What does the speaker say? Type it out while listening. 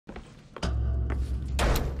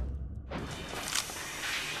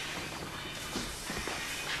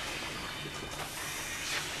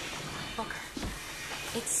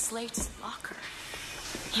Slate's locker.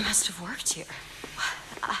 He must have worked here.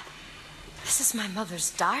 This is my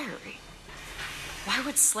mother's diary. Why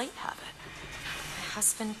would Slate have it? My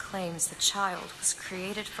husband claims the child was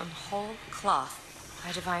created from whole cloth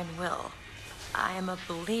by divine will. I am a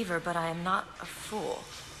believer, but I am not a fool.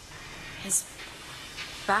 His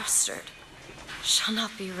bastard shall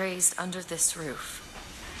not be raised under this roof.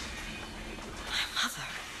 My mother,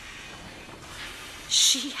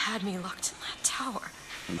 she had me locked in that tower.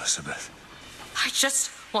 Elizabeth. I just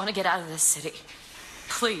want to get out of this city.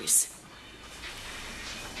 Please.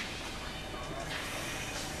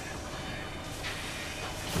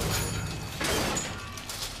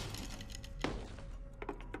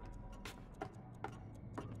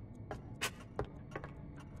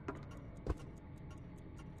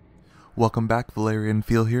 Welcome back,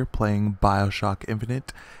 ValyrianFeel here, playing Bioshock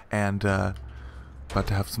Infinite, and about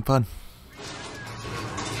to have some fun.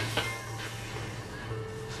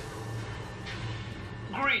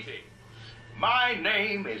 Greetings. My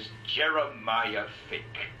name is Jeremiah Fink,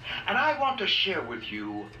 and I want to share with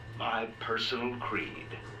you my personal creed.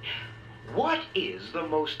 What is the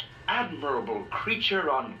most admirable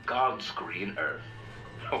creature on God's green earth?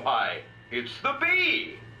 Why, it's the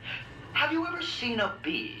bee. Have you ever seen a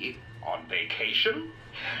bee on vacation?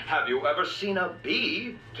 Have you ever seen a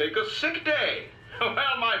bee take a sick day? Well,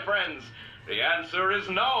 my friends, the answer is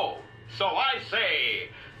no. So I say,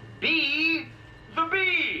 be the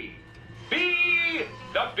bee. Be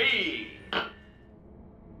the bee.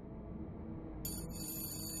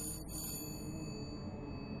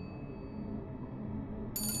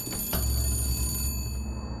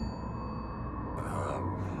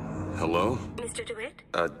 Hello? Mr. DeWitt?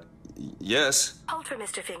 Yes? Hold for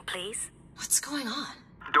Mr. Fink, please. What's going on?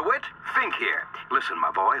 DeWitt, Fink here. Listen,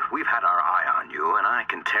 my boy, we've had our eye on you, and I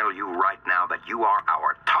can tell you right now that you are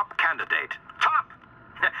our top candidate. Top!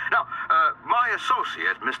 Now, my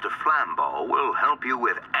associate, Mr. Flambeau, will help you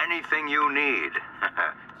with anything you need.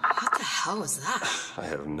 What the hell was that? I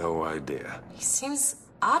have no idea. He seems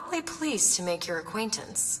oddly pleased to make your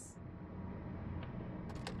acquaintance.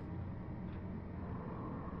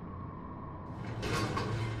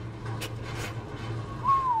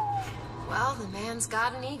 Well, the man's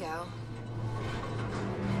got an ego.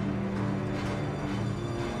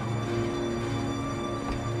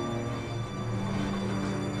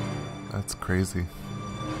 That's crazy.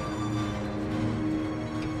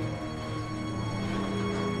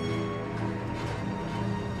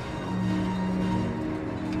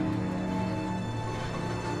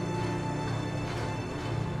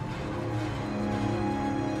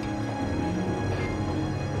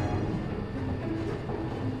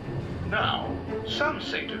 Now, some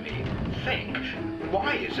say to me, Fink,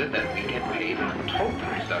 why is it that we get paid in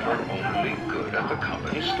tokens that are only good at the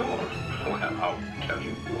company store? Well, I'll tell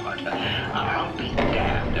you what, I'll be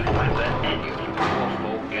damned if I let any of you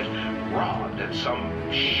poor folk get robbed at some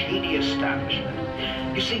shady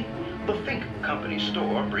establishment. You see, the Fink Company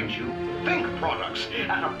store brings you Fink products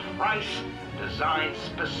at a price designed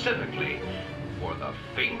specifically for the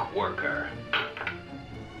Fink worker.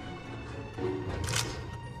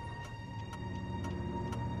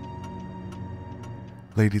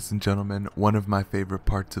 Ladies and gentlemen, one of my favorite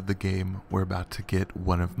parts of the game. We're about to get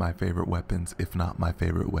one of my favorite weapons, if not my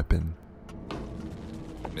favorite weapon.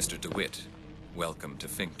 Mr. DeWitt, welcome to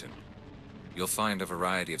Finkton. You'll find a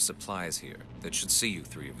variety of supplies here that should see you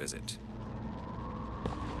through your visit.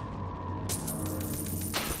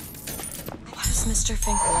 What does Mr.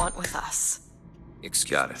 Fink want with us?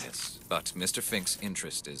 Excuse me, miss, but Mr. Fink's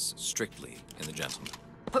interest is strictly in the gentleman.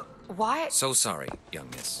 But why? So sorry, young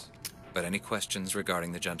miss. But any questions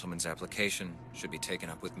regarding the gentleman's application should be taken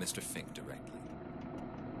up with Mr. Fink directly.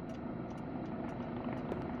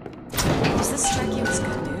 Does this strike you as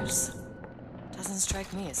good news? Doesn't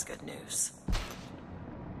strike me as good news.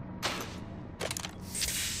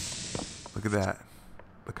 Look at that.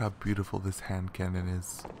 Look how beautiful this hand cannon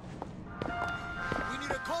is. We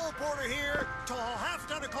need a coal porter here to haul half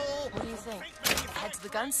ton of coal. What do you think? Head to the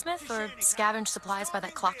gunsmith or scavenge supplies by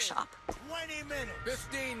that clock shop? 20 minutes.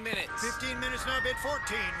 15 minutes. 15 minutes now, bid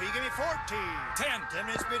 14. Will you give me 14? 10. 10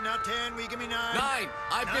 minutes bid, now 10. Will you give me 9? 9.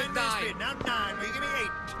 I bid 9. 9 minutes bid, now 9. Will you give me 8?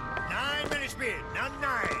 9 minutes bid, now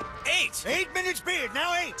 9. 8. 8 minutes bid,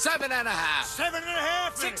 now 8. 7 and a half. 7 and a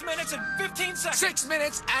half 6 minutes and 15 seconds. 6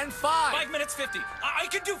 minutes and 5. 5 minutes 50. I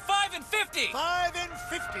can do 5 and 50. 5 and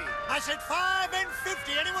 50. I said 5 and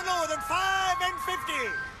 50. Anyone lower than 5 and 50?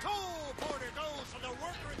 Coal porter goes for the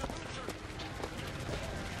worker and the butcher.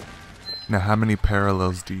 Now, how many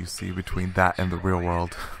parallels do you see between that and the real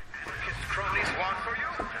world? Cronies want for you?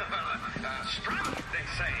 Strut, they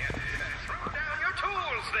say. Throw down your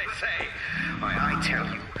tools, they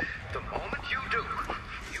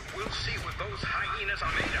hyenas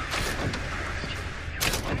are made of.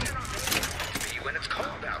 When it's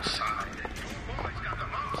cold outside, you boys got the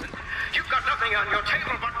mumps, and you've got nothing on your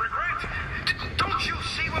table but regret. Don't you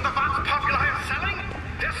see what the vast populi are selling?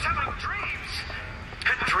 They're selling dreams.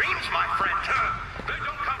 And dreams, my friend, they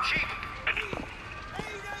don't come cheap.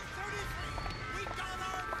 We got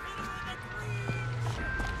our winner in the green.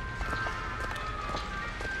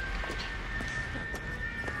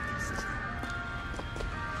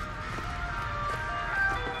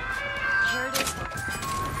 Here it is, Hooker.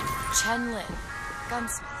 Chen Lin,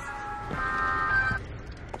 gunsmith.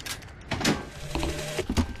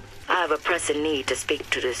 I have a pressing need to speak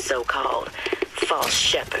to this so-called false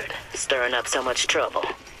shepherd, stirring up so much trouble.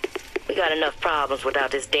 We got enough problems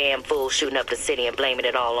without this damn fool shooting up the city and blaming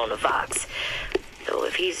it all on the Fox. Though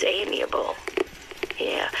if he's amiable,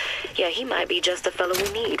 yeah, he might be just the fellow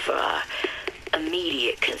we need for our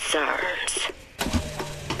immediate concerns.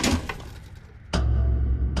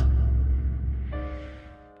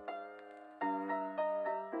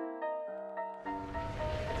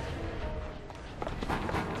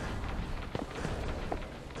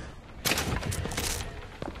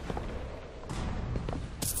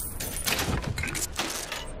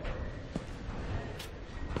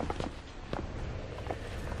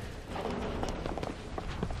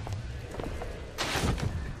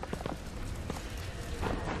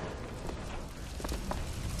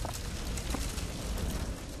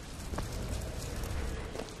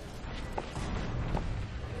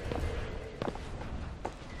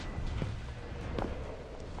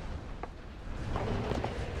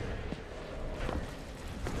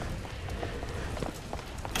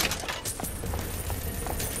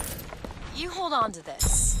 You hold on to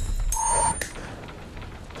this.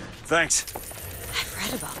 Thanks. I've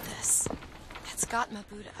read about this. That's Gautama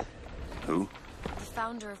Buddha, Who? the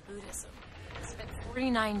founder of Buddhism. Spent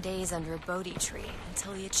 49 days under a Bodhi tree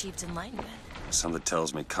until he achieved enlightenment. Something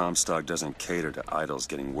tells me Comstock doesn't cater to idols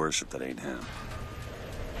getting worshipped that ain't him.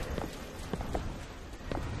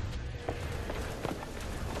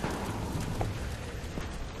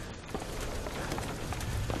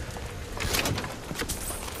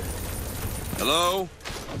 Hello?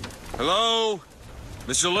 Hello?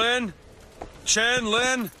 Mr. Lin? Chen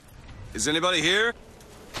Lin? Is anybody here?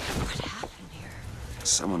 What happened here?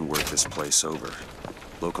 Someone worked this place over.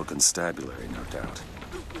 Local constabulary, no doubt.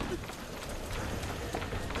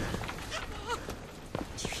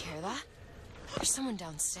 Do you hear that? There's someone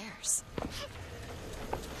downstairs.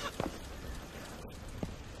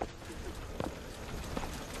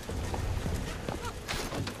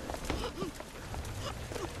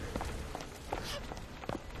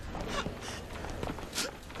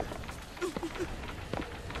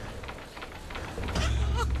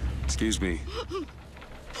 Excuse me.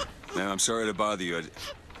 Ma'am, I'm sorry to bother you.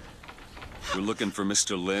 We're looking for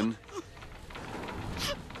Mr. Lin.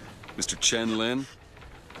 Mr. Chen Lin?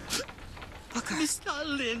 Booker.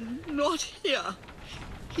 Mr. Lin, not here.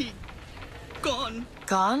 He gone.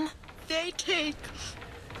 Gone? They take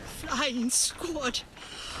flying squad.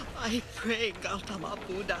 I pray, Gautama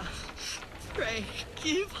Buddha. Pray,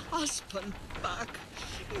 give husband back.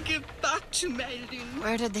 Give back to Melin.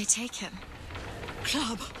 Where did they take him?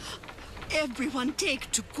 Club. Everyone take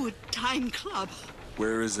to good time club.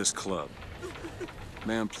 Where is this club?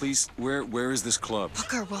 Ma'am, please, where is this club?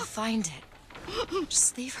 Booker, we'll find it.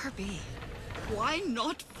 Just leave her be. Why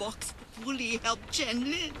not Vox Populi help Chen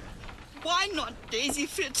Lin? Why not Daisy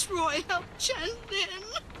Fitzroy help Chen Lin?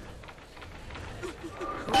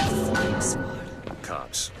 Flying squad.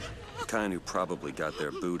 Cops. The kind who probably got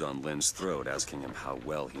their boot on Lin's throat asking him how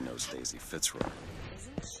well he knows Daisy Fitzroy.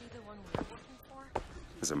 Isn't she the one we're looking for?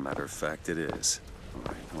 As a matter of fact, it is. All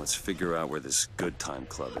right, let's figure out where this good time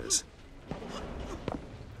club is.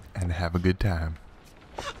 And have a good time.